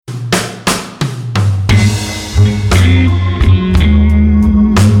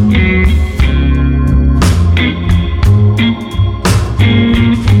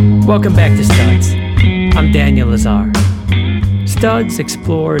Welcome back to Studs. I'm Daniel Lazar. Studs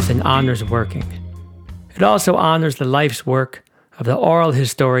explores and honors working. It also honors the life's work of the oral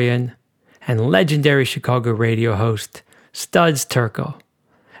historian and legendary Chicago radio host, Studs Terkel.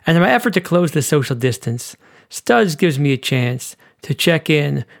 And in my effort to close the social distance, Studs gives me a chance to check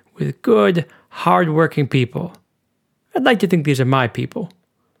in with good, hard-working people. I'd like to think these are my people.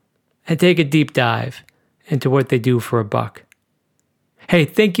 And take a deep dive into what they do for a buck. Hey,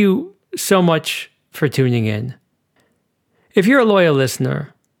 thank you so much for tuning in. If you're a loyal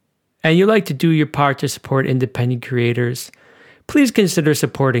listener and you like to do your part to support independent creators, please consider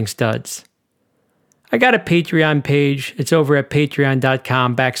supporting Studs. I got a Patreon page. It's over at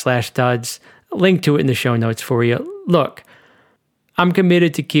patreon.com/studs. Link to it in the show notes for you. Look, I'm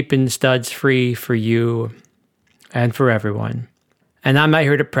committed to keeping Studs free for you and for everyone. And I'm not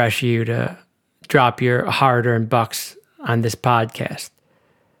here to pressure you to drop your hard-earned bucks on this podcast.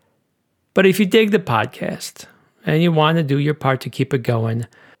 But if you dig the podcast and you want to do your part to keep it going,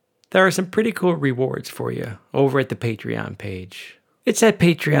 there are some pretty cool rewards for you over at the Patreon page. It's at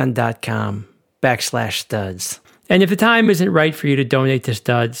patreon.com/studs. And if the time isn't right for you to donate to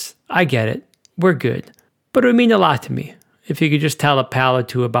Studs, I get it. We're good. But it would mean a lot to me if you could just tell a pal or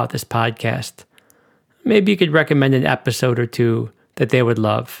two about this podcast. Maybe you could recommend an episode or two that they would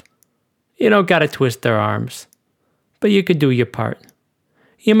love. You don't gotta twist their arms, but you could do your part.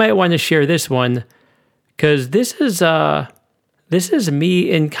 You might want to share this one, because this is me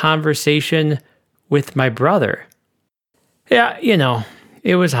in conversation with my brother. Yeah,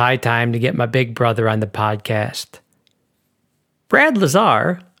 it was high time to get my big brother on the podcast. Brad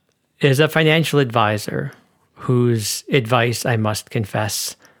Lazar is a financial advisor whose advice, I must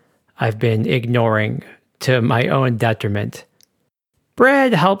confess, I've been ignoring to my own detriment.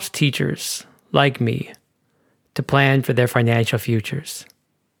 Brad helps teachers like me to plan for their financial futures.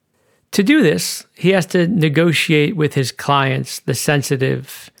 To do this, he has to negotiate with his clients the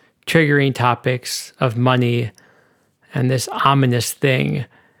sensitive, triggering topics of money and this ominous thing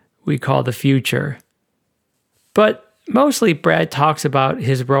we call the future. But mostly, Brad talks about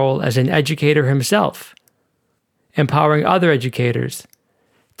his role as an educator himself, empowering other educators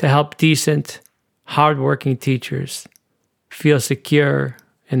to help decent, hardworking teachers feel secure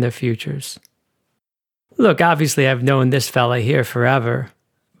in their futures. Look, obviously, I've known this fella here forever,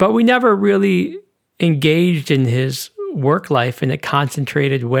 but we never really engaged in his work life in a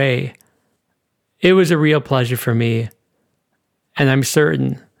concentrated way. It was a real pleasure for me, and I'm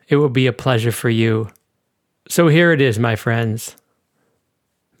certain it will be a pleasure for you. So here it is, my friends.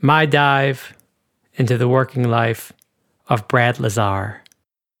 My dive into the working life of Brad Lazar.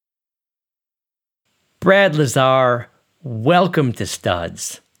 Brad Lazar, welcome to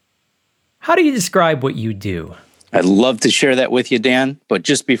Studs. How do you describe what you do? I'd love to share that with you, Dan. But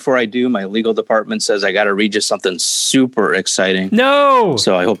just before I do, my legal department says I got to read you something super exciting. No!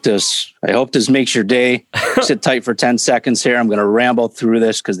 So I hope this makes your day. Sit tight for 10 seconds here. I'm going to ramble through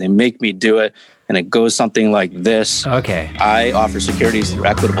this because they make me do it. And it goes something like this. Okay. I offer securities through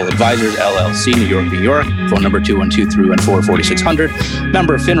Equitable Advisors, LLC, New York, New York. Phone number 212-314-4600.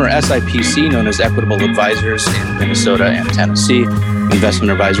 Member FINRA SIPC, known as Equitable Advisors in Minnesota and Tennessee.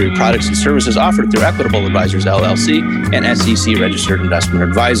 Investment advisory products and services offered through Equitable Advisors, LLC, and SEC Registered Investment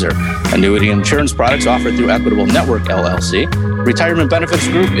Advisor. Annuity insurance products offered through Equitable Network, LLC. Retirement Benefits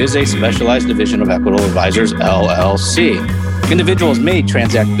Group is a specialized division of Equitable Advisors, LLC. Individuals may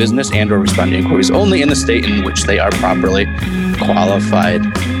transact business and or respond to inquiries only in the state in which they are properly qualified.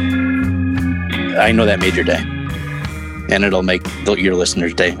 I know that made your day. And it'll make your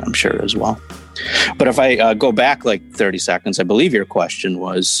listeners' day, I'm sure, as well. But if I go back like 30 seconds, I believe your question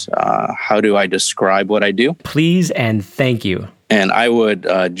was, how do I describe what I do? Please and thank you. And I would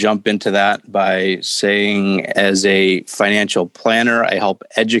jump into that by saying, as a financial planner, I help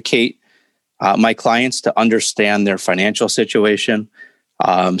educate my clients to understand their financial situation,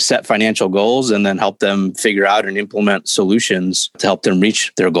 set financial goals, and then help them figure out and implement solutions to help them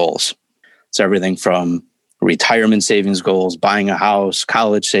reach their goals. It's everything from retirement savings goals, buying a house,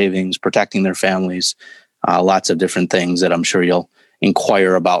 college savings, protecting their families, lots of different things that I'm sure you'll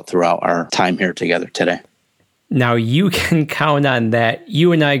inquire about throughout our time here together today. Now, you can count on that.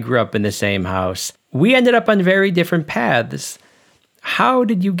 You and I grew up in the same house. We ended up on very different paths. How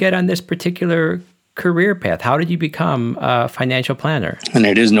did you get on this particular career path? How did you become a financial planner? And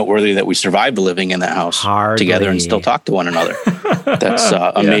it is noteworthy that we survived living in that house together and still talk to one another. That's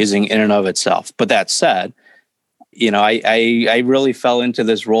amazing in and of itself. But that said, I really fell into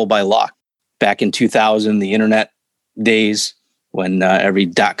this role by luck. Back in 2000, the internet days, when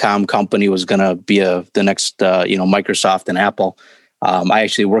every .com company was going to be the next, Microsoft and Apple, I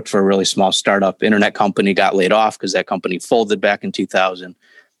actually worked for a really small startup internet company, got laid off because that company folded back in 2000.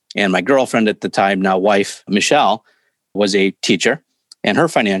 And my girlfriend at the time, now wife, Michelle, was a teacher and her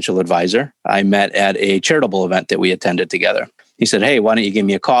financial advisor. I met at a charitable event that we attended together. He said, "Hey, why don't you give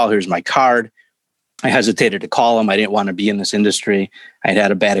me a call? Here's my card." I hesitated to call him. I didn't want to be in this industry. I'd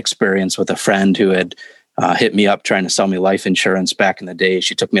had a bad experience with a friend who had hit me up trying to sell me life insurance back in the day.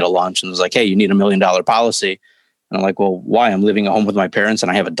 She took me to lunch and was like, "Hey, you need $1 million policy." And I'm like, "Well, why? I'm living at home with my parents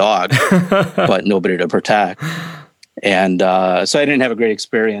and I have a dog, but nobody to protect." And so I didn't have a great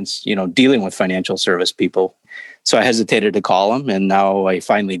experience, dealing with financial service people. So I hesitated to call him. And now I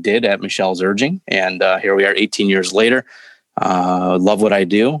finally did at Michelle's urging. And here we are 18 years later. Love what I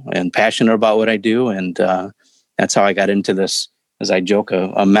do and passionate about what I do. And that's how I got into this, as I joke,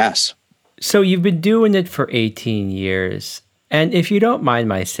 a mess. So you've been doing it for 18 years. And if you don't mind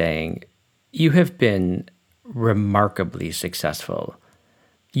my saying, you have been remarkably successful.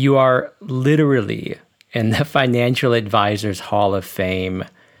 You are literally in the Financial Advisors Hall of Fame.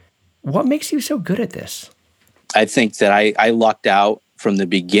 What makes you so good at this? I think that I lucked out from the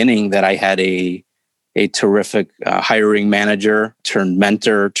beginning that I had a terrific hiring manager turned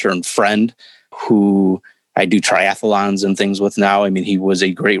mentor turned friend who I do triathlons and things with now. I mean, he was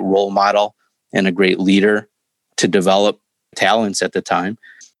a great role model and a great leader to develop talents at the time.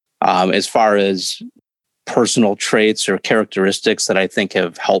 As far as personal traits or characteristics that I think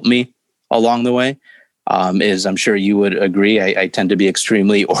have helped me along the way, is I'm sure you would agree, I tend to be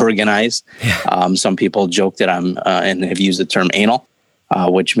extremely organized. Yeah. Some people joke that I'm, and have used the term anal,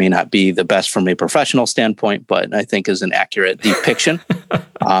 which may not be the best from a professional standpoint, but I think is an accurate depiction.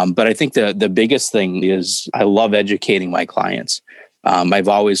 But I think the biggest thing is I love educating my clients. I've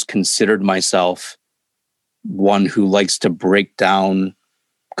always considered myself one who likes to break down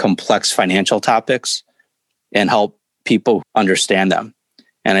complex financial topics and help people understand them.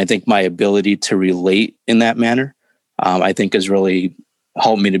 And I think my ability to relate in that manner, I think has really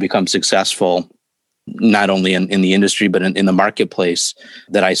helped me to become successful, not only in the industry, but in the marketplace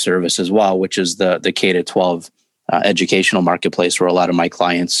that I service as well, which is the K-12 educational marketplace where a lot of my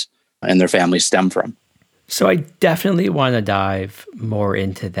clients and their families stem from. So I definitely want to dive more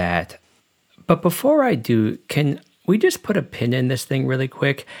into that. But before I do, can we just put a pin in this thing really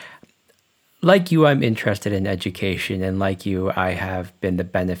quick? Like you, I'm interested in education, and like you, I have been the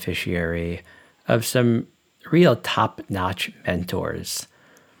beneficiary of some real top-notch mentors.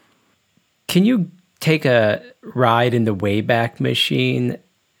 Can you take a ride in the Wayback Machine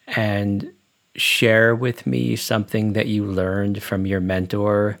and share with me something that you learned from your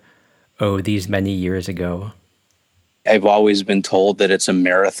mentor, these many years ago? I've always been told that it's a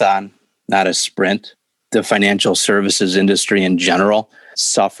marathon, not a sprint. The financial services industry in general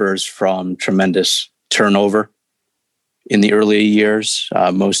suffers from tremendous turnover in the early years.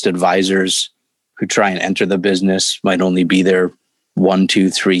 Most advisors who try and enter the business might only be there 1, 2,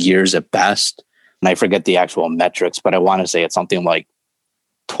 3 years at best. And I forget the actual metrics, but I want to say it's something like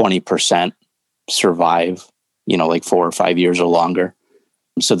 20% survive, like 4 or 5 years or longer.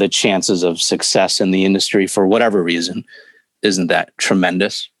 So the chances of success in the industry, for whatever reason, isn't that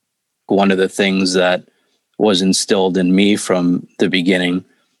tremendous. One of the things that was instilled in me from the beginning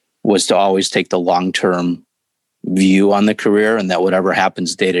was to always take the long-term view on the career, and that whatever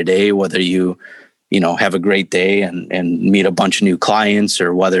happens day to day, whether you have a great day and meet a bunch of new clients,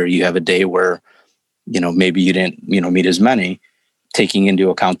 or whether you have a day where, maybe you didn't, meet as many, taking into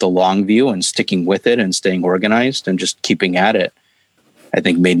account the long view and sticking with it and staying organized and just keeping at it, I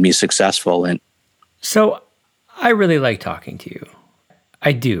think made me successful. And so I really like talking to you.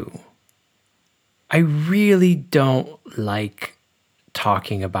 I do. I really don't like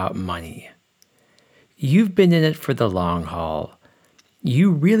talking about money. You've been in it for the long haul.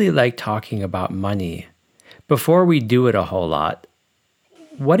 You really like talking about money. Before we do it a whole lot,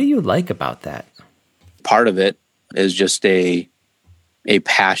 what do you like about that? Part of it is just a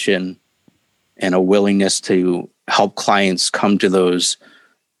passion and a willingness to help clients come to those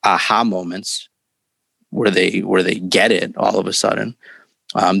aha moments where they get it all of a sudden.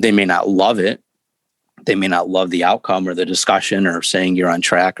 They may not love it. They may not love the outcome or the discussion or saying you're on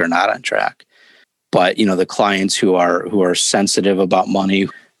track or not on track. But, the clients who are sensitive about money,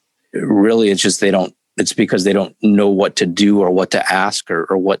 really it's because they don't know what to do or what to ask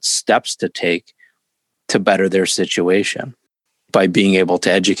or what steps to take to better their situation. By being able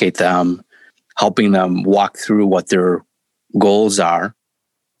to educate them, helping them walk through what their goals are,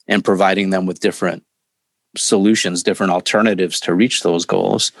 and providing them with different solutions, different alternatives to reach those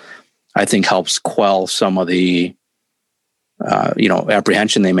goals, I think helps quell some of the,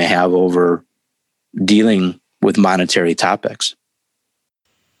 apprehension they may have over dealing with monetary topics.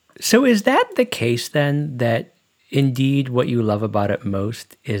 So is that the case then, that indeed what you love about it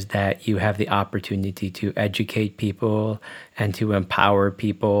most is that you have the opportunity to educate people and to empower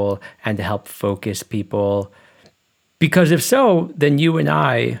people and to help focus people? Because if so, then you and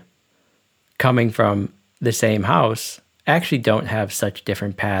I, coming from the same house, actually don't have such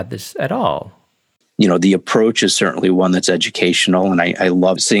different paths at all. The approach is certainly one that's educational, and I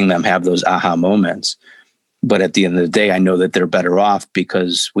love seeing them have those aha moments. But at the end of the day, I know that they're better off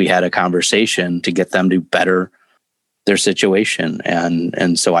because we had a conversation to get them to better their situation.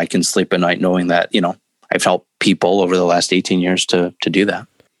 And so I can sleep at night knowing that, I've helped people over the last 18 years to do that.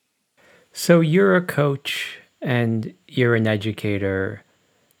 So you're a coach and you're an educator,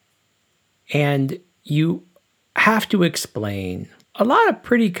 and you have to explain a lot of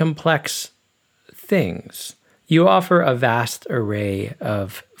pretty complex things. You offer a vast array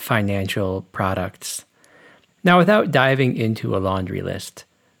of financial products. Now, without diving into a laundry list,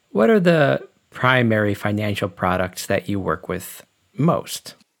 what are the primary financial products that you work with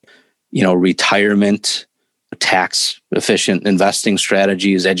most? Retirement, tax efficient investing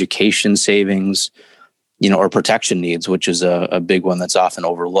strategies, education savings, or protection needs, which is a big one that's often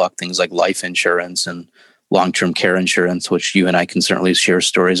overlooked. Things like life insurance and long-term care insurance, which you and I can certainly share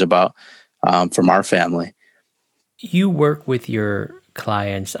stories about from our family. You work with your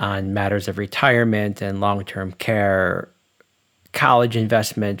clients on matters of retirement and long-term care, college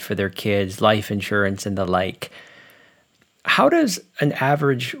investment for their kids, life insurance, and the like. How does an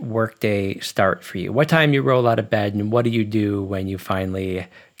average workday start for you? What time you roll out of bed, and what do you do when you finally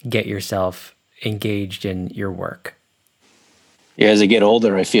get yourself engaged in your work? Yeah, as I get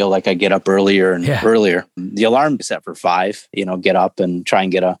older, I feel like I get up earlier and earlier. The alarm is set for 5, get up and try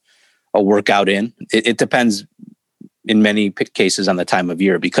and get a workout in. It depends in many cases on the time of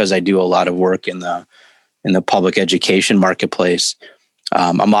year, because I do a lot of work in the public education marketplace.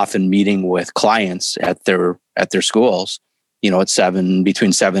 I'm often meeting with clients at their schools, at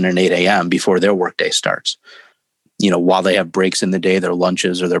between 7 and 8 a.m. before their workday starts. While they have breaks in the day, their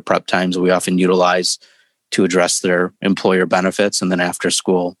lunches or their prep times, we often utilize to address their employer benefits, and then after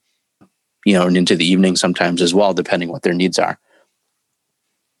school, and into the evening sometimes as well, depending what their needs are.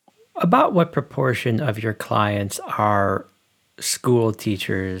 About what proportion of your clients are school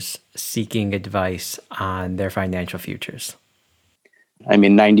teachers seeking advice on their financial futures?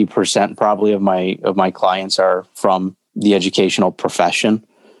 90% probably of my clients are from the educational profession,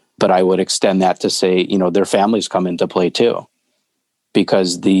 but I would extend that to say, their families come into play too,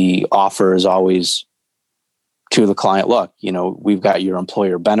 because the offer is always to the client, look, we've got your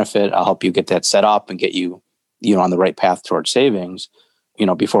employer benefit. I'll help you get that set up and get you, on the right path towards savings.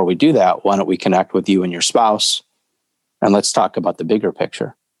 Before we do that, why don't we connect with you and your spouse, and let's talk about the bigger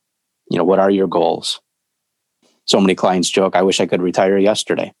picture. What are your goals? So many clients joke, I wish I could retire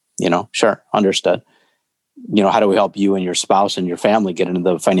yesterday. Sure, understood. How do we help you and your spouse and your family get into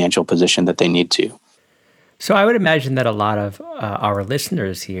the financial position that they need to? So I would imagine that a lot of our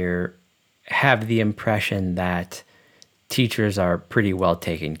listeners here have the impression that teachers are pretty well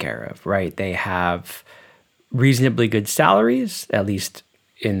taken care of, right? They have reasonably good salaries, at least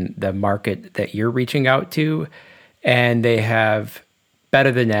in the market that you're reaching out to, and they have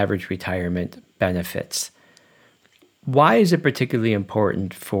better than average retirement benefits. Why is it particularly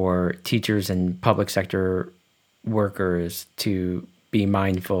important for teachers and public sector workers to be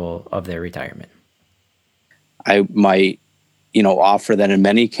mindful of their retirement? I might, offer that in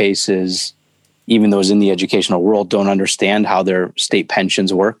many cases, even those in the educational world don't understand how their state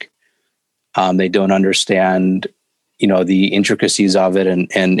pensions work. They don't understand, the intricacies of it.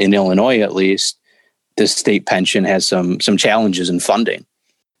 And in Illinois, at least, the state pension has some challenges in funding.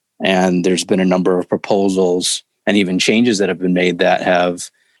 And there's been a number of proposals and even changes that have been made that have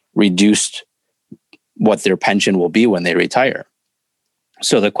reduced what their pension will be when they retire.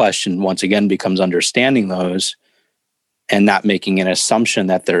 So the question, once again, becomes understanding those and not making an assumption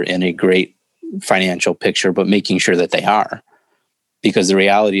that they're in a great financial picture, but making sure that they are. Because the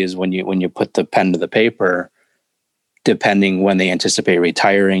reality is when you put the pen to the paper, depending when they anticipate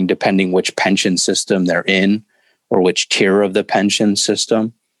retiring, depending which pension system they're in or which tier of the pension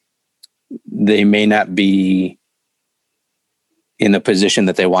system, they may not be in the position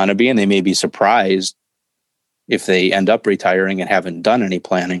that they want to be, and they may be surprised if they end up retiring and haven't done any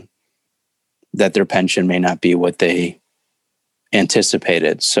planning, that their pension may not be what they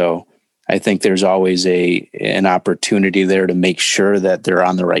anticipated. So I think there's always an opportunity there to make sure that they're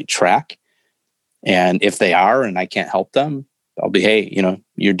on the right track. And if they are, and I can't help them, I'll be, hey,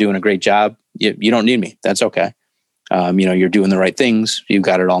 you're doing a great job. You don't need me. That's okay. You're doing the right things. You've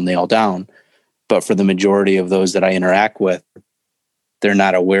got it all nailed down. But for the majority of those that I interact with, they're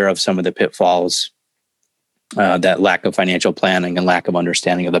not aware of some of the pitfalls that lack of financial planning and lack of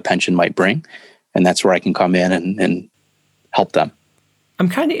understanding of the pension might bring. And that's where I can come in and help them. I'm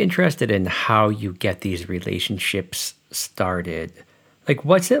kind of interested in how you get these relationships started. Like,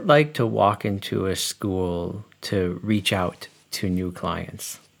 what's it like to walk into a school to reach out to new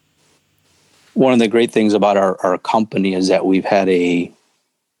clients? One of the great things about our company is that we've had a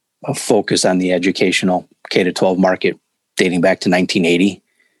focus on the educational K-12 market dating back to 1980.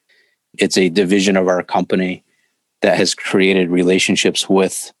 It's a division of our company that has created relationships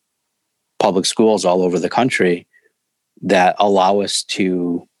with public schools all over the country that allow us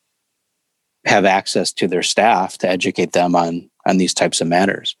to have access to their staff to educate them on these types of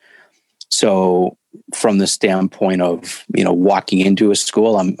matters. So from the standpoint of, walking into a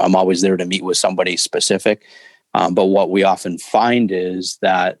school, I'm always there to meet with somebody specific. But what we often find is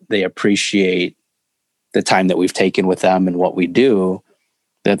that they appreciate the time that we've taken with them and what we do,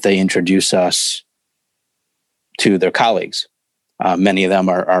 that they introduce us to their colleagues. Many of them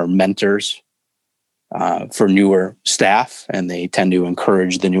are mentors for newer staff, and they tend to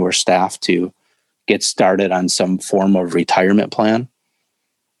encourage the newer staff to get started on some form of retirement plan.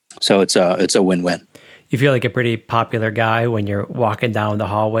 So it's a win-win. You feel like a pretty popular guy when you're walking down the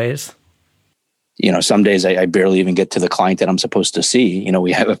hallways? Some days I barely even get to the client that I'm supposed to see.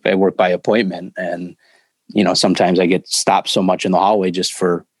 I work by appointment, and sometimes I get stopped so much in the hallway just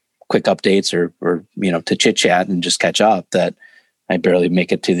for quick updates or to chit chat and just catch up that I barely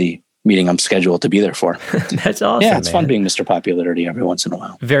make it to the meeting I'm scheduled to be there for. That's awesome. Yeah, it's fun being Mr. Popularity every once in a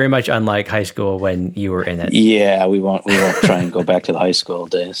while. Very much unlike high school when you were in it. Yeah, we won't try and go back to the high school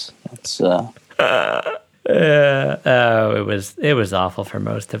days. It's it was awful for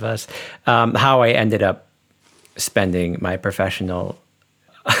most of us. How I ended up spending my professional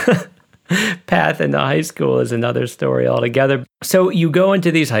path into high school is another story altogether. So you go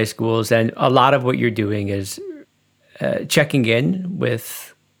into these high schools, and a lot of what you're doing is checking in with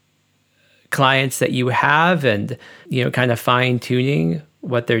clients that you have, and kind of fine tuning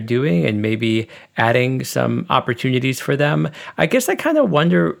what they're doing and maybe adding some opportunities for them. I guess I kind of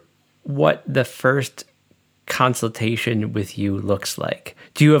wonder what the first consultation with you looks like.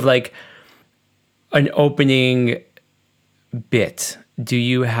 Do you have like an opening bit? Do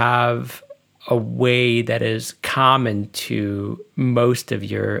you have a way that is common to most of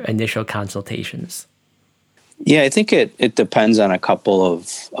your initial consultations? Yeah, I think it depends on a couple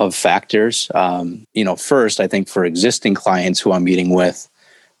of factors. First, I think for existing clients who I'm meeting with,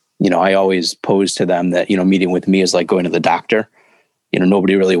 I always pose to them that, meeting with me is like going to the doctor.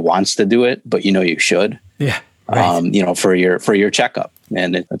 Nobody really wants to do it, but you should. Yeah. Right. For your checkup.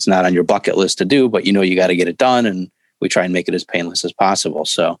 And it's not on your bucket list to do, but you got to get it done, and we try and make it as painless as possible.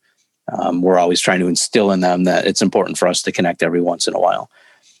 So we're always trying to instill in them that it's important for us to connect every once in a while.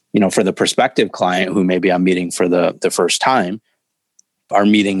 For the prospective client who maybe I'm meeting for the first time, our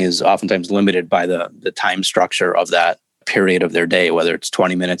meeting is oftentimes limited by the time structure of that period of their day, whether it's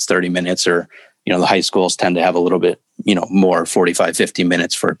 20 minutes, 30 minutes, or, the high schools tend to have a little bit, more 45, 50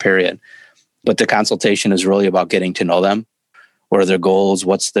 minutes for a period. But the consultation is really about getting to know them. What are their goals?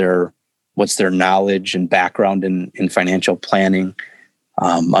 What's their knowledge and background in financial planning?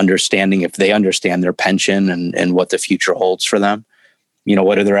 Understanding if they understand their pension and what the future holds for them.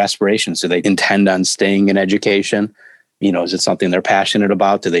 What are their aspirations? Do they intend on staying in education? Is it something they're passionate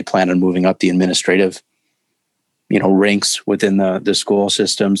about? Do they plan on moving up the administrative, ranks within the school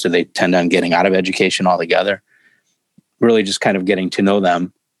systems? Do they tend on getting out of education altogether? Really just kind of getting to know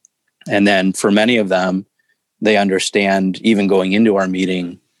them. And then for many of them, they understand, even going into our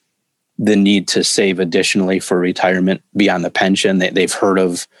meeting, the need to save additionally for retirement beyond the pension. They've heard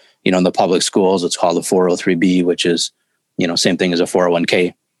of, in the public schools, it's called the 403B, which is, same thing as a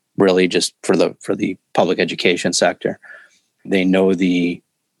 401k, really just for the public education sector. They know the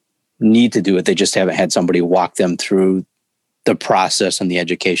need to do it. They just haven't had somebody walk them through the process and the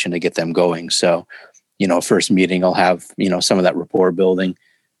education to get them going. So, first meeting, I'll have, some of that rapport building.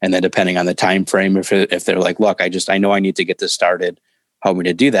 And then depending on the time frame, if they're like, look, I know I need to get this started, help me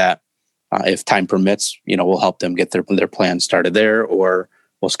to do that. If time permits, we'll help them get their plan started there, or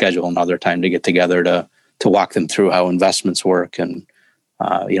we'll schedule another time to get together to walk them through how investments work and,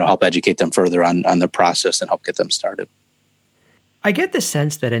 help educate them further on the process and help get them started. I get the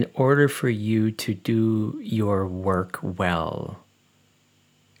sense that in order for you to do your work well,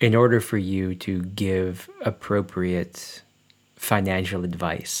 in order for you to give appropriate financial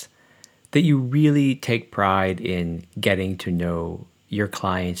advice, that you really take pride in getting to know your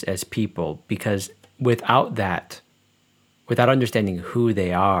clients as people, because without that, without understanding who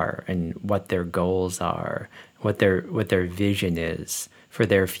they are and what their goals are, what their vision is for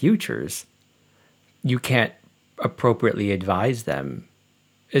their futures, you can't appropriately advise them.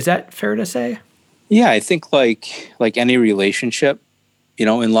 Is that fair to say? Yeah, I think like any relationship,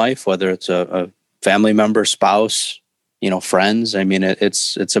 in life, whether it's a family member, spouse, friends. I mean,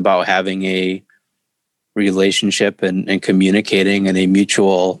 it's about having a relationship and communicating in a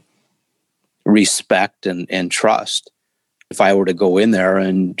mutual respect and trust. If I were to go in there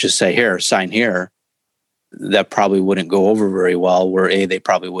and just say, here, sign here, that probably wouldn't go over very well, where they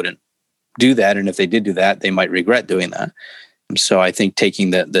probably wouldn't do that. And if they did do that, they might regret doing that. So I think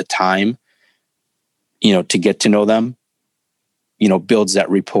taking the time, to get to know them, builds that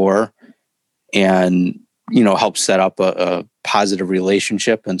rapport and, helps set up a positive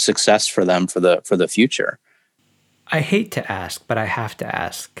relationship and success for them for the future. I hate to ask, but I have to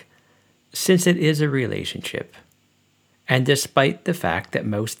ask, since it is a relationship, and despite the fact that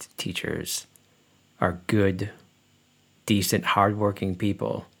most teachers are good, decent, hardworking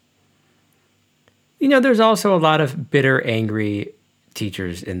people, there's also a lot of bitter, angry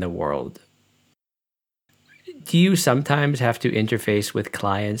teachers in the world. Do you sometimes have to interface with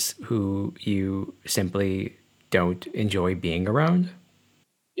clients who you simply don't enjoy being around?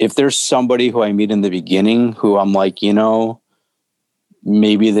 If there's somebody who I meet in the beginning who I'm like,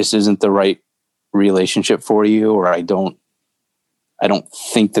 maybe this isn't the right relationship for you, or I don't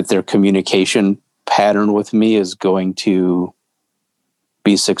think that their communication pattern with me is going to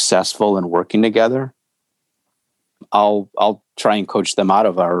be successful in working together, I'll try and coach them out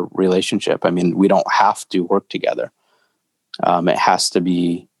of our relationship. I mean, we don't have to work together. It has to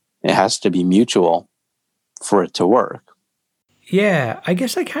be mutual for it to work. Yeah, I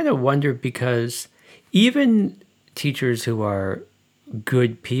guess I kind of wonder, because even teachers who are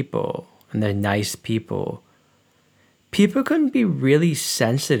good people and they're nice people can be really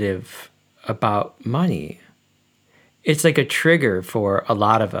sensitive about money. It's like a trigger for a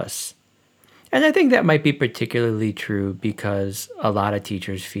lot of us. And I think that might be particularly true because a lot of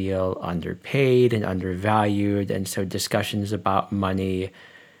teachers feel underpaid and undervalued. And so discussions about money,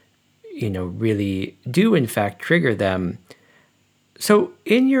 really do in fact trigger them. So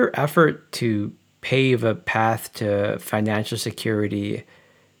in your effort to pave a path to financial security,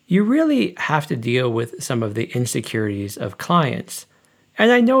 you really have to deal with some of the insecurities of clients.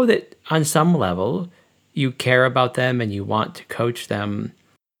 And I know that on some level, you care about them and you want to coach them.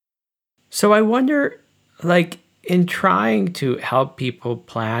 So I wonder, in trying to help people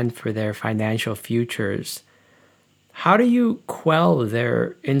plan for their financial futures, how do you quell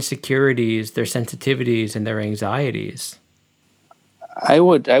their insecurities, their sensitivities, and their anxieties? I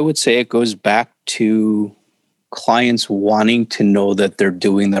would say it goes back to clients wanting to know that they're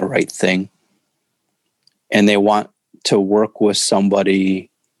doing the right thing, and they want to work with somebody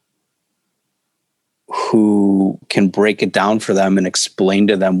who can break it down for them and explain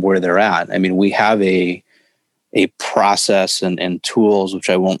to them where they're at. I mean, we have a process and tools, which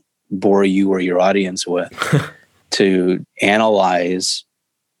I won't bore you or your audience with, to analyze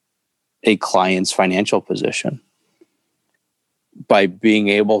a client's financial position by being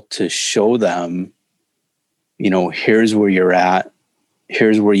able to show them, here's where you're at,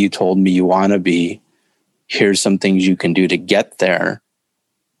 here's where you told me you want to be, here's some things you can do to get there.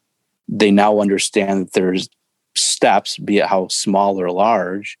 They now understand that there's steps, be it how small or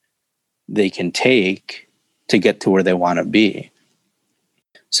large, they can take to get to where they want to be.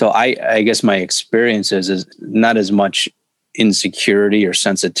 So I guess my experience is not as much insecurity or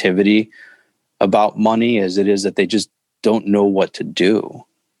sensitivity about money as it is that they just don't know what to do.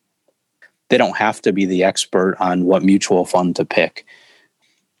 They don't have to be the expert on what mutual fund to pick.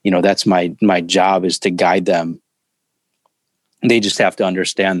 That's my job, is to guide them. They just have to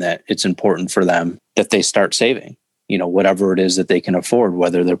understand that it's important for them that they start saving, whatever it is that they can afford,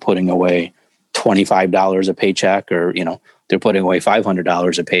 whether they're putting away $25 a paycheck or, they're putting away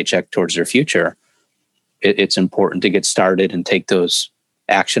 $500 a paycheck towards their future. It's important to get started and take those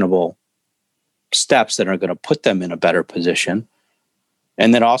actionable steps that are going to put them in a better position.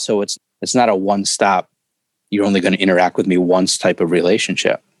 And then also it's not a one-stop, you're only going to interact with me once type of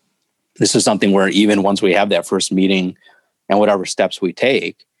relationship. This is something where even once we have that first meeting and whatever steps we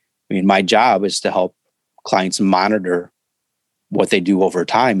take, my job is to help clients monitor what they do over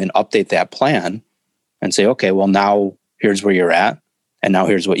time and update that plan and say, okay, well, now here's where you're at. And now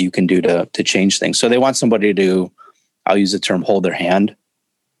here's what you can do to change things. So they want somebody to, I'll use the term, hold their hand,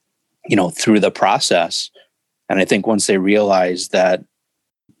 through the process. And I think once they realize that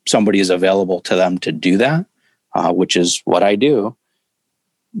somebody is available to them to do that, which is what I do,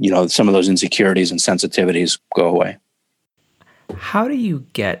 some of those insecurities and sensitivities go away. How do you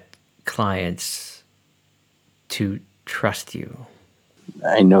get clients to trust you?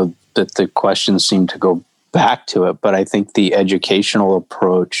 I know that the questions seem to go back to it, but I think the educational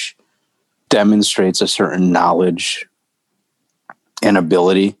approach demonstrates a certain knowledge and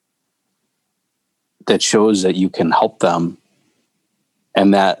ability that shows that you can help them,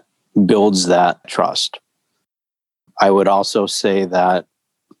 and that builds that trust. I would also say that,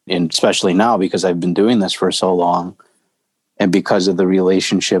 and especially now because I've been doing this for so long, and because of the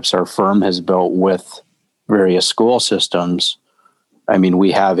relationships our firm has built with various school systems, I mean,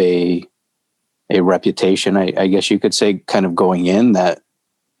 we have a reputation, I guess you could say, kind of going in, that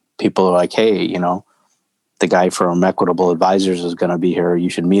people are like, hey, you know, the guy from Equitable Advisors is going to be here. You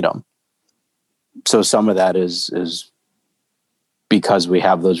should meet him. So some of that is because we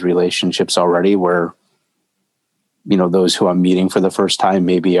have those relationships already, where, you know, those who I'm meeting for the first time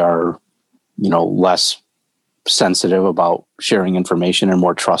maybe are, you know, less sensitive about sharing information and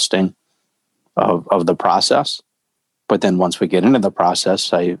more trusting of the process. But then once we get into the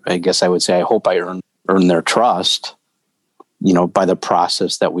process, I guess I would say I hope I earn their trust, you know, by the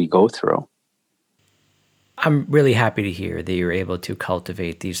process that we go through. I'm really happy to hear that you're able to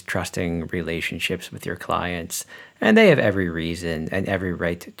cultivate these trusting relationships with your clients, and they have every reason and every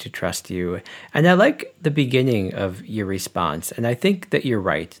right to trust you. And I like the beginning of your response, and I think that you're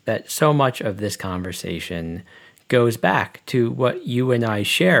right, that so much of this conversation goes back to what you and I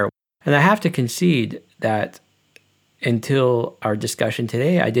share. And I have to concede that until our discussion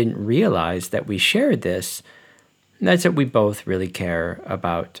today, I didn't realize that we shared this. And that's that we both really care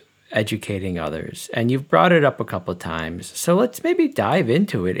about educating others. And you've brought it up a couple of times. So let's maybe dive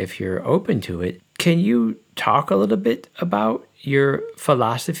into it if you're open to it. Can you talk a little bit about your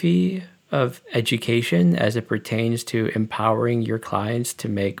philosophy of education as it pertains to empowering your clients to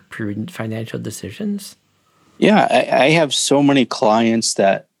make prudent financial decisions? Yeah, I have so many clients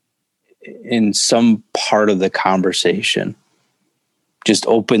that in some part of the conversation just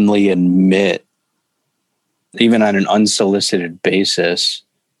openly admit, even on an unsolicited basis,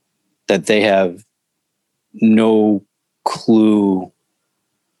 that they have no clue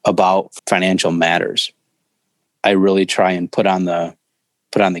about financial matters. I really try and put on the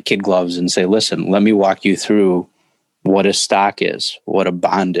kid gloves and say, listen, let me walk you through what a stock is, what a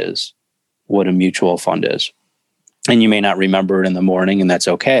bond is, what a mutual fund is. And you may not remember it in the morning, and that's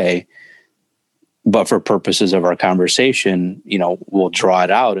okay. But for purposes of our conversation, you know, we'll draw it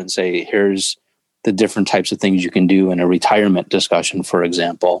out and say, here's the different types of things you can do in a retirement discussion, for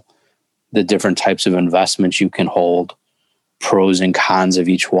example, the different types of investments you can hold, pros and cons of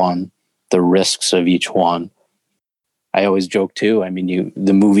each one, the risks of each one. I always joke too. I mean,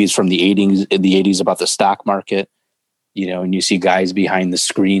 the movies from the 80s about the stock market, you know, and you see guys behind the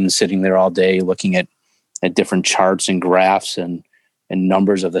screen sitting there all day looking at different charts and graphs and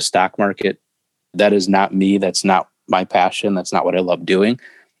numbers of the stock market. That is not me. That's not my passion. That's not what I love doing.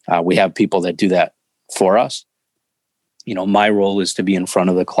 We have people that do that for us. You know, my role is to be in front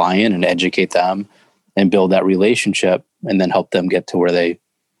of the client and educate them and build that relationship, and then help them get to where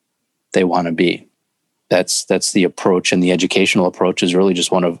they want to be. That's the approach, and the educational approach is really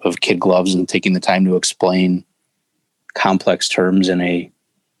just one of kid gloves and taking the time to explain complex terms in a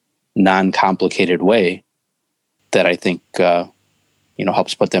non-complicated way that I think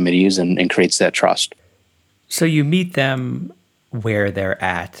helps put them at ease and creates that trust. So you meet them where they're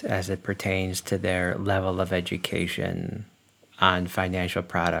at as it pertains to their level of education on financial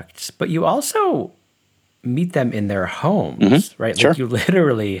products, but you also meet them in their homes, right? Sure. Like you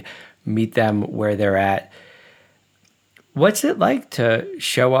literally meet them where they're at. What's it like to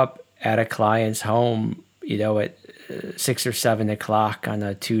show up at a client's home, you know, at 6 or 7 o'clock on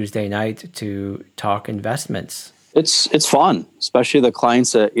a Tuesday night to talk investments? It's fun, especially the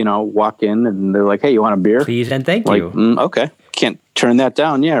clients that, you know, walk in and they're like, hey, you want a beer? Please and thank you. Okay. Can't turn that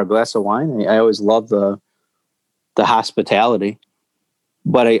down. Yeah, a glass of wine. I always love the hospitality.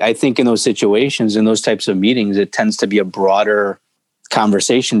 But I think in those situations, in those types of meetings, it tends to be a broader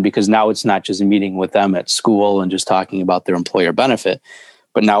conversation, because now it's not just a meeting with them at school and just talking about their employer benefit,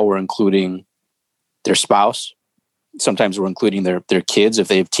 but now we're including their spouse. Sometimes we're including their kids. If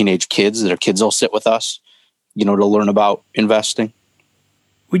they have teenage kids, their kids will sit with us, you know, to learn about investing.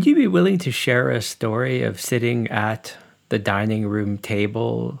 Would you be willing to share a story of sitting at the dining room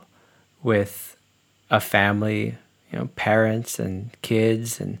table with a family, you know, parents and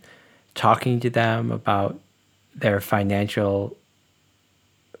kids, and talking to them about their financial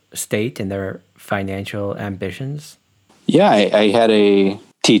state and their financial ambitions? Yeah, I had a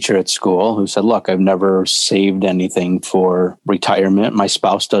teacher at school who said, look, I've never saved anything for retirement. My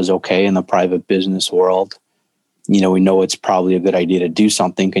spouse does okay in the private business world. You know, we know it's probably a good idea to do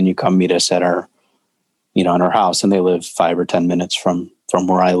something. Can you come meet us at our in our house, and they live 5 or 10 minutes from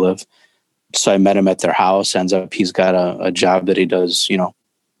where I live. So I met him at their house. Ends up he's got a job that he does,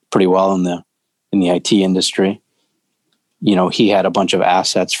 pretty well in the IT industry. He had a bunch of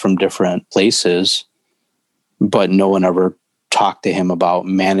assets from different places, but no one ever talked to him about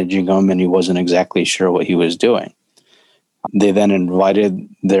managing them, and he wasn't exactly sure what he was doing. They then invited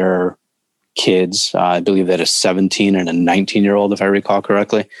their kids, I believe that a 17 and a 19-year-old, if I recall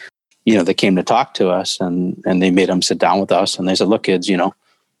correctly. They came to talk to us, and they made them sit down with us, and they said, look, kids,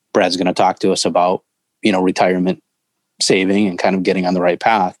 Brad's going to talk to us about, retirement saving and kind of getting on the right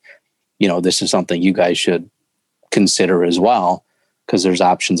path. This is something you guys should consider as well, because there's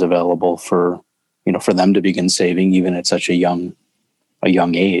options available for them to begin saving even at such a young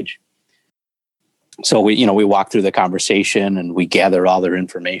age. So we walk through the conversation, and we gather all their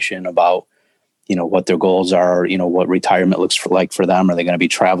information about, what their goals are, what retirement looks like for them. Are they going to be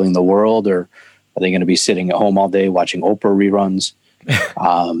traveling the world, or are they going to be sitting at home all day watching Oprah reruns?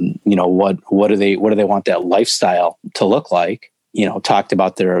 What do they want that lifestyle to look like? Talked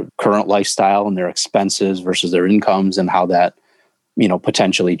about their current lifestyle and their expenses versus their incomes, and how that,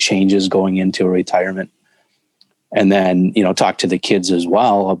 potentially changes going into a retirement. And then, talk to the kids as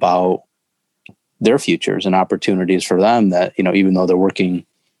well about their futures and opportunities for them that, even though they're working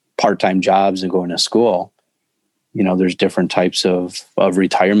part-time jobs and going to school, there's different types of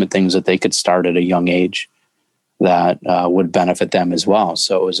retirement things that they could start at a young age that would benefit them as well.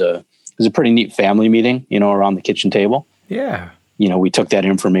 So it was a pretty neat family meeting, around the kitchen table. Yeah. We took that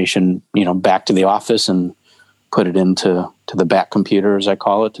information, back to the office and put it into the back computer, as I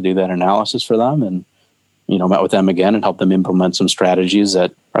call it, to do that analysis for them, and, met with them again and helped them implement some strategies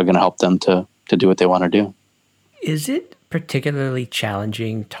that are going to help them to do what they want to do. Is it particularly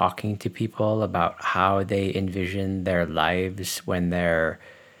challenging talking to people about how they envision their lives when they're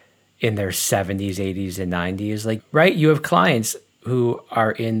in their 70s, 80s, and 90s? Like, right, you have clients who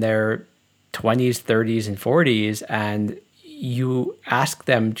are in their 20s, 30s, and 40s, and you ask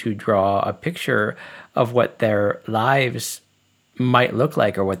them to draw a picture of what their lives might look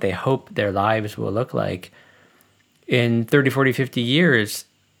like, or what they hope their lives will look like in 30, 40, 50 years.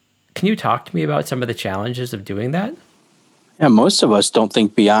 Can you talk to me about some of the challenges of doing that? Yeah, most of us don't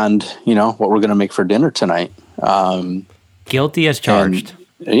think beyond, what we're going to make for dinner tonight. Guilty as charged.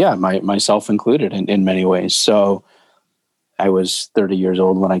 Yeah, myself included in many ways. So I was 30 years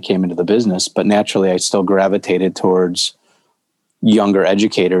old when I came into the business, but naturally I still gravitated towards younger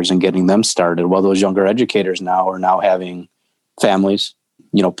educators and getting them started. Well, those younger educators now are having families,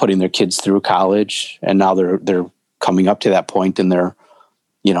 putting their kids through college, and now they're coming up to that point in their,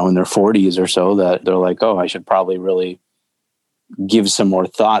 in their 40s or so, that they're like, oh, I should probably really give some more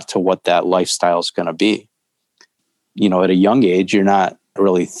thought to what that lifestyle is going to be. At a young age, you're not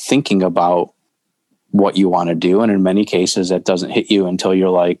really thinking about what you want to do. And in many cases, that doesn't hit you until you're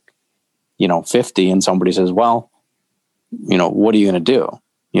like, 50, and somebody says, well, what are you going to do?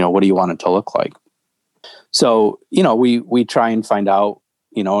 What do you want it to look like? So, we try and find out,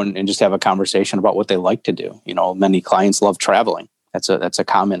 and just have a conversation about what they like to do. Many clients love traveling. That's a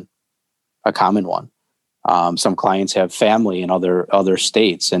common one. Some clients have family in other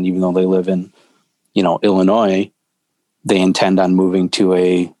states, and even though they live in, Illinois, they intend on moving to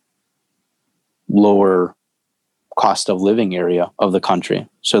a lower cost of living area of the country.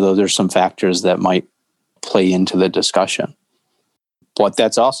 So there's some factors that might play into the discussion. But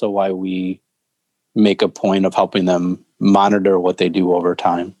that's also why we make a point of helping them monitor what they do over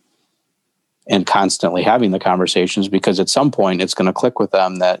time and constantly having the conversations, because at some point it's going to click with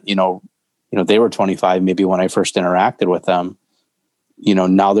them that, they were 25 maybe when I first interacted with them.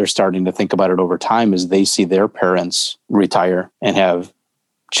 Now they're starting to think about it over time as they see their parents retire and have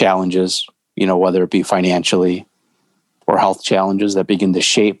challenges, whether it be financially or health challenges that begin to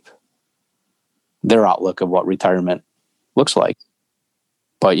shape their outlook of what retirement looks like.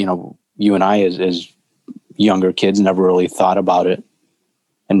 But, you and I as younger kids never really thought about it.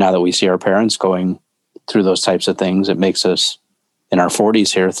 And now that we see our parents going through those types of things, it makes us in our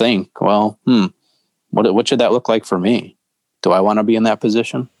 40s here think, well, what should that look like for me? Do I want to be in that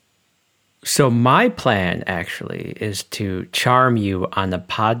position? So my plan actually is to charm you on the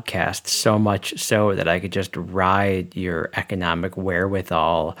podcast so much so that I could just ride your economic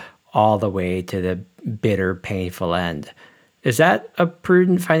wherewithal all the way to the bitter, painful end. Is that a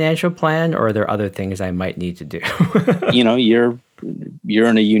prudent financial plan, or are there other things I might need to do? You're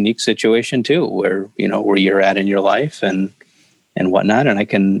in a unique situation too, where you're at in your life and whatnot, and I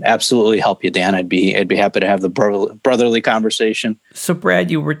can absolutely help you, Dan. I'd be happy to have the brotherly conversation. So, Brad,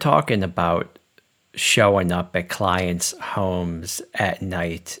 you were talking about showing up at clients' homes at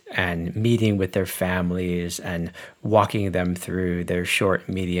night and meeting with their families and walking them through their short,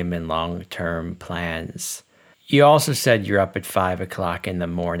 medium, and long-term plans. You also said you're up at 5 o'clock in the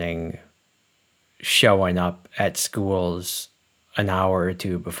morning, showing up at schools an hour or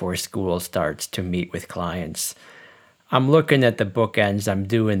two before school starts to meet with clients. I'm looking at the bookends, I'm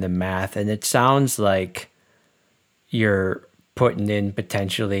doing the math, and it sounds like you're putting in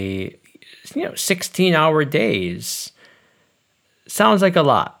potentially 16-hour days. Sounds like a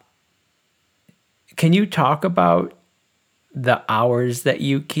lot. Can you talk about the hours that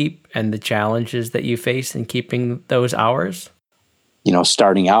you keep and the challenges that you face in keeping those hours?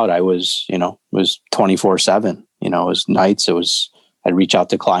 Starting out, I was 24/7. It was nights. I'd reach out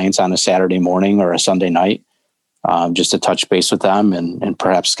to clients on a Saturday morning or a Sunday night, just to touch base with them and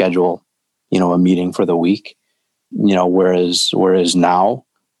perhaps schedule, a meeting for the week. Whereas now,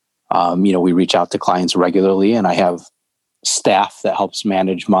 we reach out to clients regularly, and I have staff that helps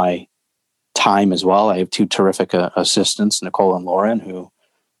manage my time as well. I have two terrific assistants, Nicole and Lauren, who,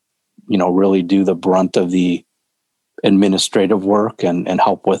 really do the brunt of the administrative work and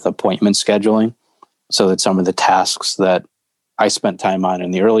help with appointment scheduling, so that some of the tasks that I spent time on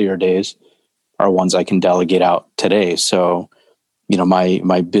in the earlier days are ones I can delegate out today. So,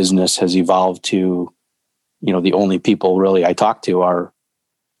 my business has evolved to, the only people really I talk to are,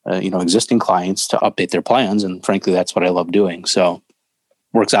 existing clients to update their plans. And frankly, that's what I love doing. So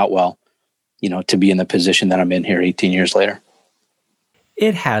works out well, to be in the position that I'm in here 18 years later.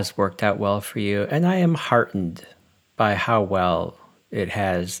 It has worked out well for you, and I am heartened by how well it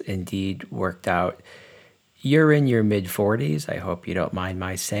has indeed worked out. You're in your mid-40s, I hope you don't mind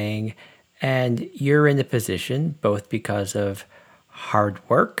my saying, and you're in a position both because of hard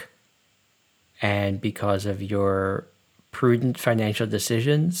work and because of your prudent financial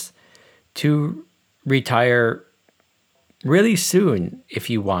decisions to retire really soon if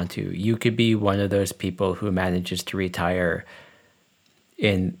you want to. You could be one of those people who manages to retire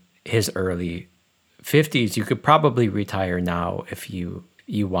in his early 50s. You could probably retire now if you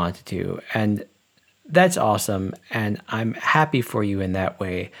wanted to. And that's awesome. And I'm happy for you in that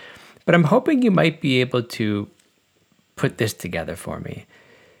way. But I'm hoping you might be able to put this together for me.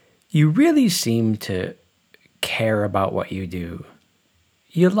 You really seem to care about what you do.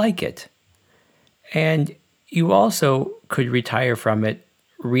 You like it. And you also could retire from it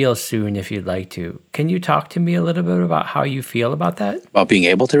real soon if you'd like to. Can you talk to me a little bit about how you feel about that? About being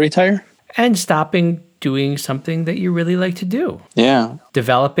able to retire? And stopping doing something that you really like to do. Yeah.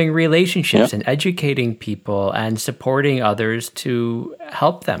 Developing relationships and educating people and supporting others to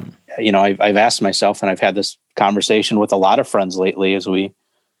help them. I've asked myself, and I've had this conversation with a lot of friends lately as we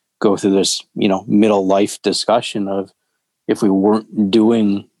go through this, middle life discussion of, if we weren't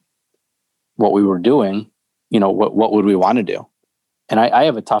doing what we were doing, what would we want to do? And I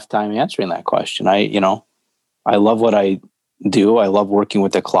have a tough time answering that question. I love what I do. I love working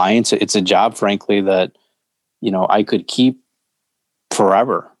with the clients. It's a job, frankly, that, I could keep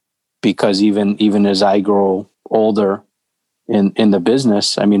forever, because even as I grow older in the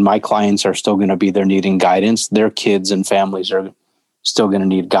business, my clients are still going to be there needing guidance. Their kids and families are still going to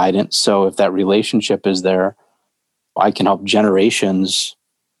need guidance. So if that relationship is there, I can help generations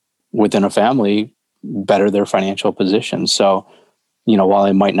within a family better their financial position. So, while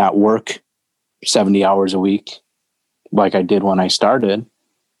I might not work 70 hours a week like I did when I started,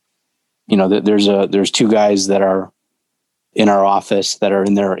 there's two guys that are in our office that are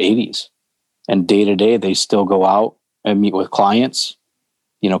in their 80s, and day to day, they still go out and meet with clients,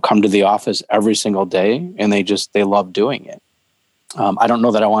 come to the office every single day, and they love doing it. I don't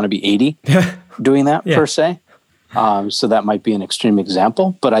know that I want to be 80 doing that per se. So that might be an extreme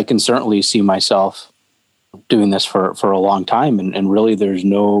example, but I can certainly see myself doing this for a long time. And really there's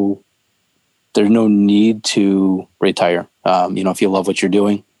no need to retire. If you love what you're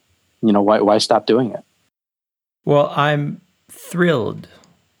doing, why stop doing it? Well, I'm thrilled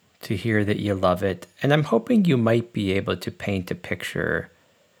to hear that you love it. And I'm hoping you might be able to paint a picture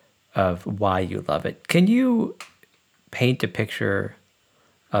of why you love it. Can you paint a picture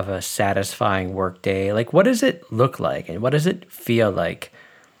of a satisfying work day? Like, what does it look like and what does it feel like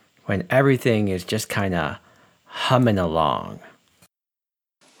when everything is just kind of humming along?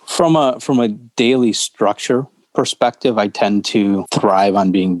 From a daily structure perspective, I tend to thrive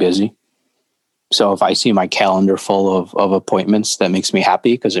on being busy. So if I see my calendar full of appointments, that makes me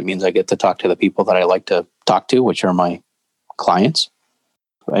happy, because it means I get to talk to the people that I like to talk to, which are my clients.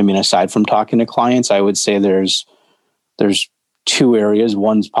 Aside from talking to clients, I would say there's two areas.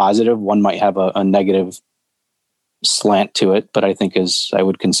 One's positive, one might have a negative slant to it, but I think I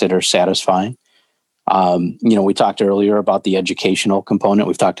would consider satisfying. We talked earlier about the educational component.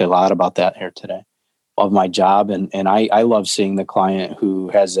 We've talked a lot about that here today of my job. And I love seeing the client who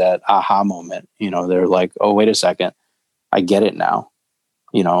has that aha moment. They're like, oh, wait a second. I get it now.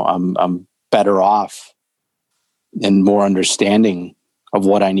 I'm better off and more understanding of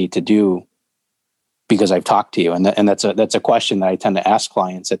what I need to do because I've talked to you. And that's a question that I tend to ask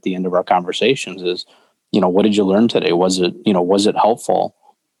clients at the end of our conversations is, what did you learn today? Was it helpful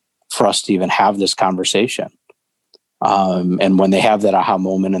for us to even have this conversation? And when they have that aha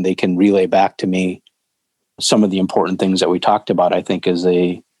moment and they can relay back to me some of the important things that we talked about, I think is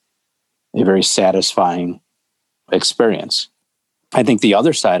a very satisfying experience. I think the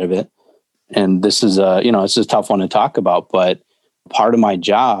other side of it, and this is it's a tough one to talk about, but part of my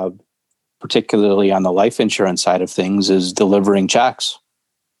job, particularly on the life insurance side of things, is delivering checks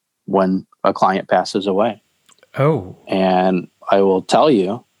when a client passes away. Oh. And I will tell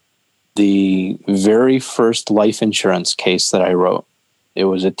you, the very first life insurance case that I wrote, it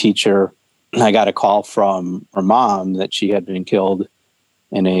was a teacher. I got a call from her mom that she had been killed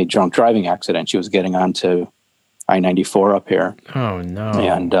in a drunk driving accident. She was getting onto I-94 up here. Oh, no.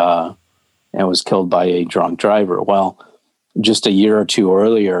 And was killed by a drunk driver. Well, just a year or two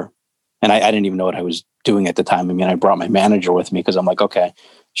earlier, and I didn't even know what I was doing at the time. I mean, I brought my manager with me because I'm like, okay,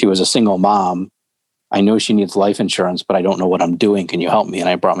 she was a single mom. I know she needs life insurance, but I don't know what I'm doing. Can you help me? And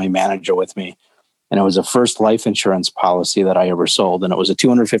I brought my manager with me. And it was the first life insurance policy that I ever sold. And it was a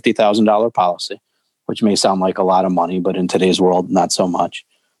 $250,000 policy, which may sound like a lot of money, but in today's world, not so much.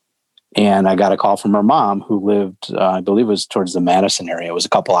 And I got a call from her mom who lived, I believe it was towards the Madison area. It was a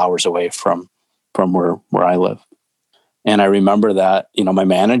couple hours away from where I live. And I remember that, my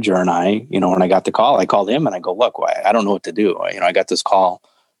manager and I, when I got the call, I called him and I go, look, I don't know what to do. I got this call.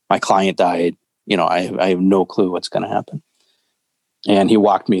 My client died. I have no clue what's going to happen. And he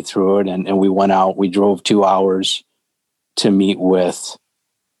walked me through it. And we went out, we drove 2 hours to meet with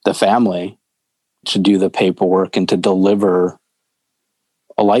the family to do the paperwork and to deliver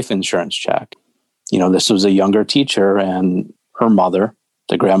a life insurance check. This was a younger teacher, and her mother,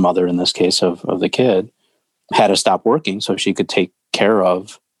 the grandmother in this case of the kid, had to stop working so she could take care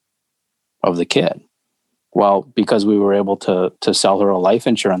of the kid. Well, because we were able to sell her a life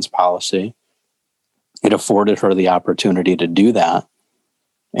insurance policy, it afforded her the opportunity to do that.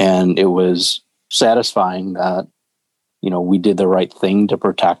 And it was satisfying that, we did the right thing to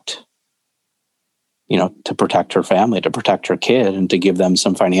protect her family, to protect her kid, and to give them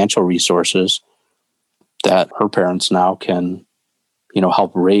some financial resources that her parents now can,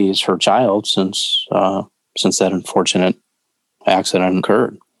 help raise her child since that unfortunate accident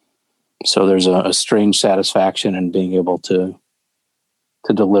occurred. So there's a strange satisfaction in being able to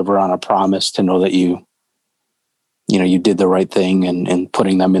deliver on a promise, to know that you did the right thing and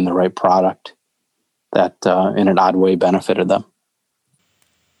putting them in the right product that in an odd way benefited them.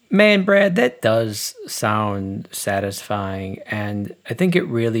 Man, Brad, that does sound satisfying. And I think it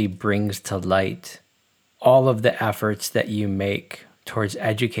really brings to light all of the efforts that you make towards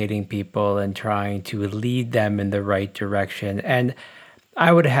educating people and trying to lead them in the right direction. And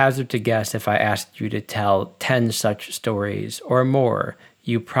I would hazard to guess, if I asked you to tell 10 such stories or more,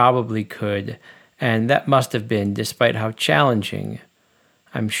 you probably could. And that must have been, despite how challenging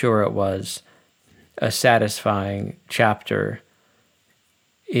I'm sure it was, a satisfying chapter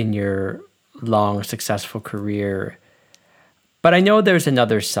in your long, successful career. But I know there's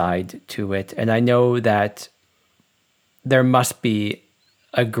another side to it, and I know that there must be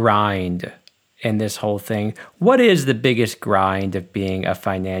a grind in this whole thing. What is the biggest grind of being a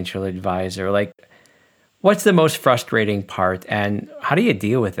financial advisor? Like, what's the most frustrating part, and how do you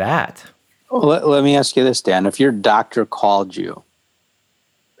deal with that? Well, let me ask you this, Dan. If your doctor called you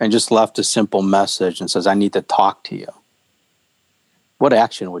and just left a simple message and says, I need to talk to you, what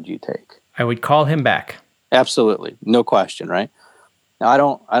action would you take? I would call him back. Absolutely. No question, right? Now,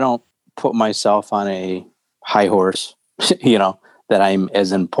 I don't put myself on a high horse, that I'm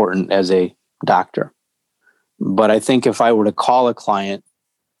as important as a doctor. But I think if I were to call a client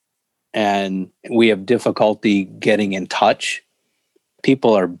and we have difficulty getting in touch,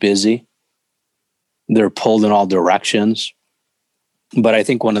 people are busy. They're pulled in all directions. But I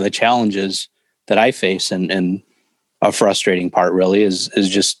think one of the challenges that I face, and a frustrating part really, is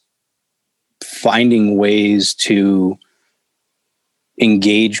just finding ways to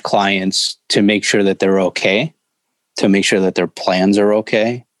engage clients to make sure that they're okay, to make sure that their plans are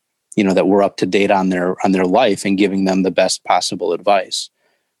okay, that we're up to date on their life and giving them the best possible advice.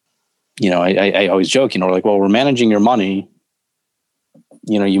 I always joke, we're like, well, we're managing your money.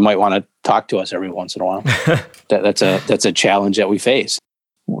 You might want to talk to us every once in a while. That's a challenge that we face.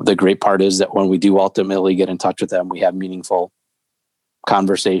 the great part is that when we do ultimately get in touch with them, we have meaningful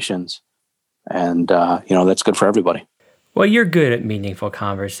conversations, and that's good for everybody. Well, you're good at meaningful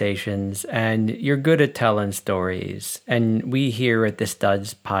conversations, and you're good at telling stories. And we here at the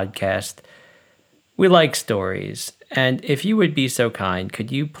Studs podcast, we like stories. And if you would be so kind, could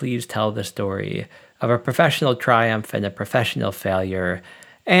you please tell the story of a professional triumph and a professional failure?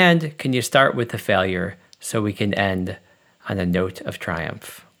 And can you start with the failure so we can end on a note of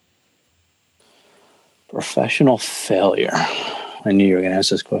triumph? Professional failure. I knew you were going to ask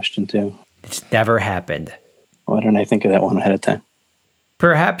this question too. It's never happened. Why didn't I think of that one ahead of time?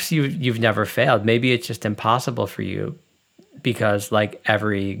 Perhaps you've never failed. Maybe it's just impossible for you because, like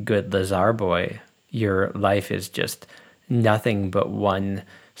every good Lazar boy, your life is just nothing but one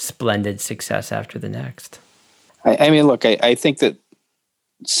splendid success after the next. I mean, look, I think that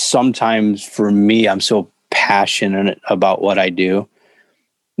sometimes for me, I'm so passionate about what I do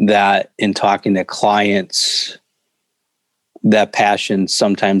that in talking to clients, that passion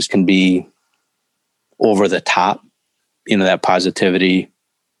sometimes can be over the top. That positivity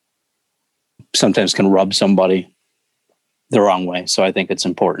sometimes can rub somebody the wrong way. So I think it's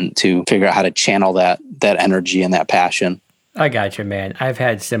important to figure out how to channel that energy and that passion. I got you, man. I've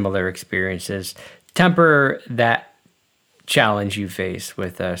had similar experiences. Temper that challenge you face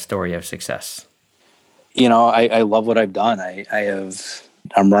with a story of success. I love what I've done.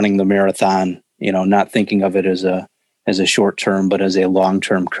 I'm running the marathon, not thinking of it as a short term, but as a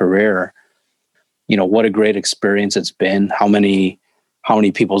long-term career. What a great experience it's been. How many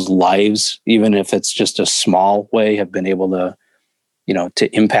people's lives, even if it's just a small way, have been able to,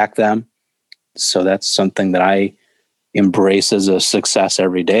 to impact them. So that's something that I embrace as a success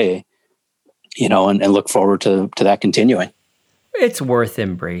every day, and look forward to that continuing. It's worth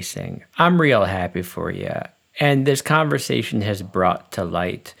embracing. I'm real happy for you. And this conversation has brought to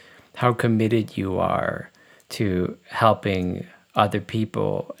light how committed you are to helping other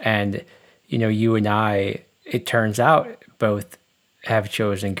people. And, you and I, it turns out, both have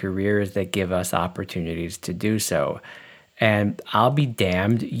chosen careers that give us opportunities to do so. And I'll be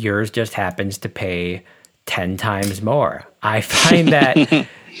damned, yours just happens to pay 10 times more. I find that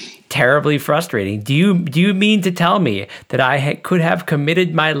terribly frustrating. Do you mean to tell me that I could have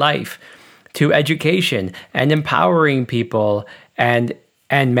committed my life to education and empowering people and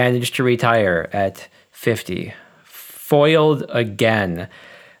managed to retire at 50? Foiled again.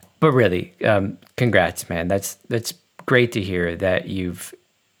 But really, congrats, man. That's great to hear that you've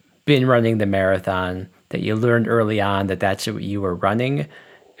been running the marathon, that you learned early on that that's what you were running,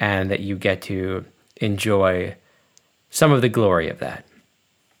 and that you get to enjoy some of the glory of that.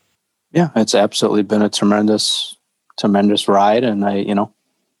 Yeah, it's absolutely been a tremendous ride, and I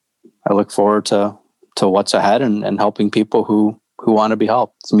look forward to what's ahead and helping people who want to be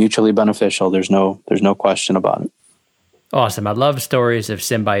helped. It's mutually beneficial. There's no question about it. Awesome. I love stories of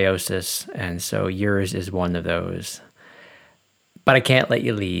symbiosis, and so yours is one of those. But I can't let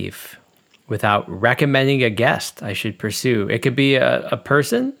you leave without recommending a guest I should pursue. It could be a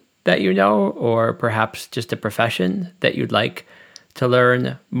person that you know, or perhaps just a profession that you'd like to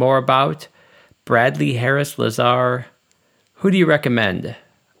learn more about. Bradley Harris Lazar, who do you recommend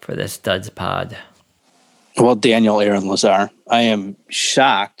for this Studs Pod? Well, Daniel Aaron Lazar. I am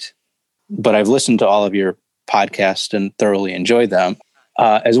shocked, but I've listened to all of your podcasts and thoroughly enjoyed them.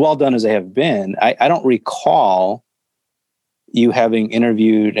 As well done as they have been, I don't recall you having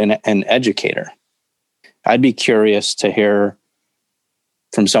interviewed an educator. I'd be curious to hear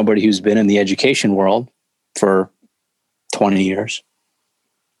from somebody who's been in the education world for 20 years,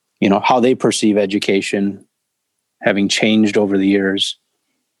 how they perceive education having changed over the years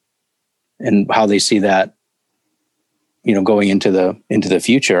and how they see that, going into the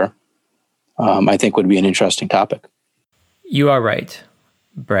future, I think would be an interesting topic. You are right,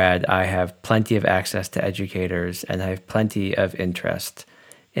 Brad. I have plenty of access to educators and I have plenty of interest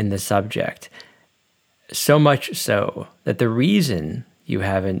in the subject. So much so that the reason you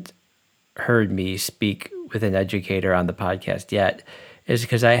haven't heard me speak with an educator on the podcast yet is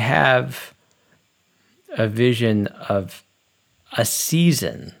because I have a vision of a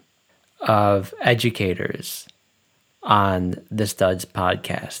season of educators on the Studs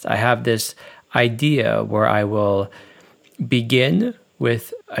podcast. I have this idea where I will begin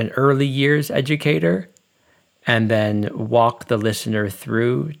with an early years educator and then walk the listener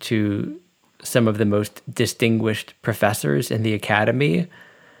through to some of the most distinguished professors in the academy,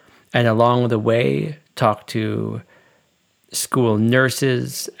 and along the way talk to school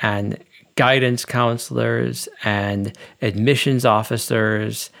nurses and guidance counselors and admissions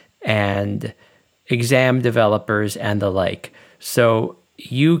officers and exam developers and the like. So,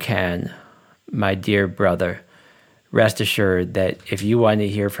 you can, my dear brother, rest assured that if you want to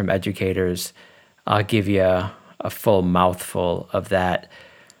hear from educators, I'll give you a full mouthful of that.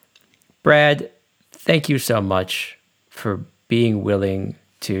 Brad, thank you so much for being willing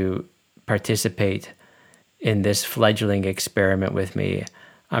to participate in this fledgling experiment with me.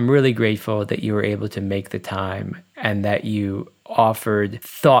 I'm really grateful that you were able to make the time and that you offered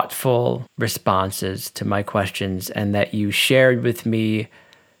thoughtful responses to my questions and that you shared with me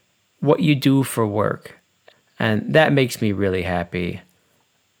what you do for work. And that makes me really happy.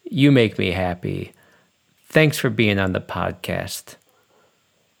 You make me happy. Thanks for being on the podcast.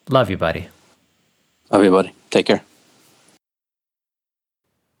 Love you, buddy. Love you, buddy. Take care.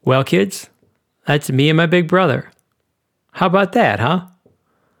 Well, kids, that's me and my big brother. How about that, huh?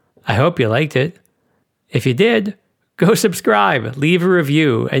 I hope you liked it. If you did, go subscribe, leave a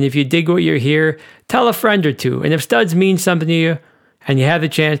review, and if you dig what you hear, tell a friend or two. And if studs mean something to you, and you have the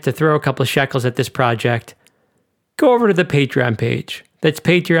chance to throw a couple of shekels at this project, go over to the Patreon page. That's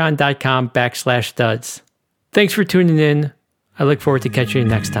patreon.com/studs. Thanks for tuning in. I look forward to catching you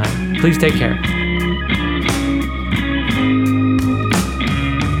next time. Please take care.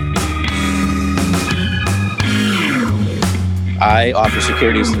 I offer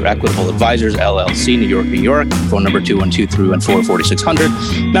securities through Equitable Advisors, LLC, New York, New York. Phone number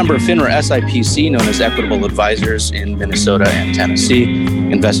 212-314-4600. Member FINRA SIPC, known as Equitable Advisors in Minnesota and Tennessee.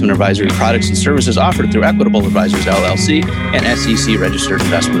 Investment advisory products and services offered through Equitable Advisors, LLC, an SEC-registered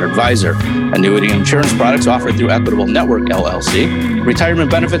investment advisor. Annuity and insurance products offered through Equitable Network, LLC. Retirement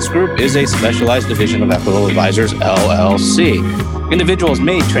Benefits Group is a specialized division of Equitable Advisors, LLC. Individuals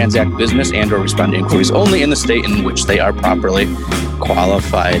may transact business and or respond to inquiries only in the state in which they are properly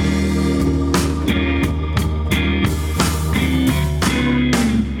qualified.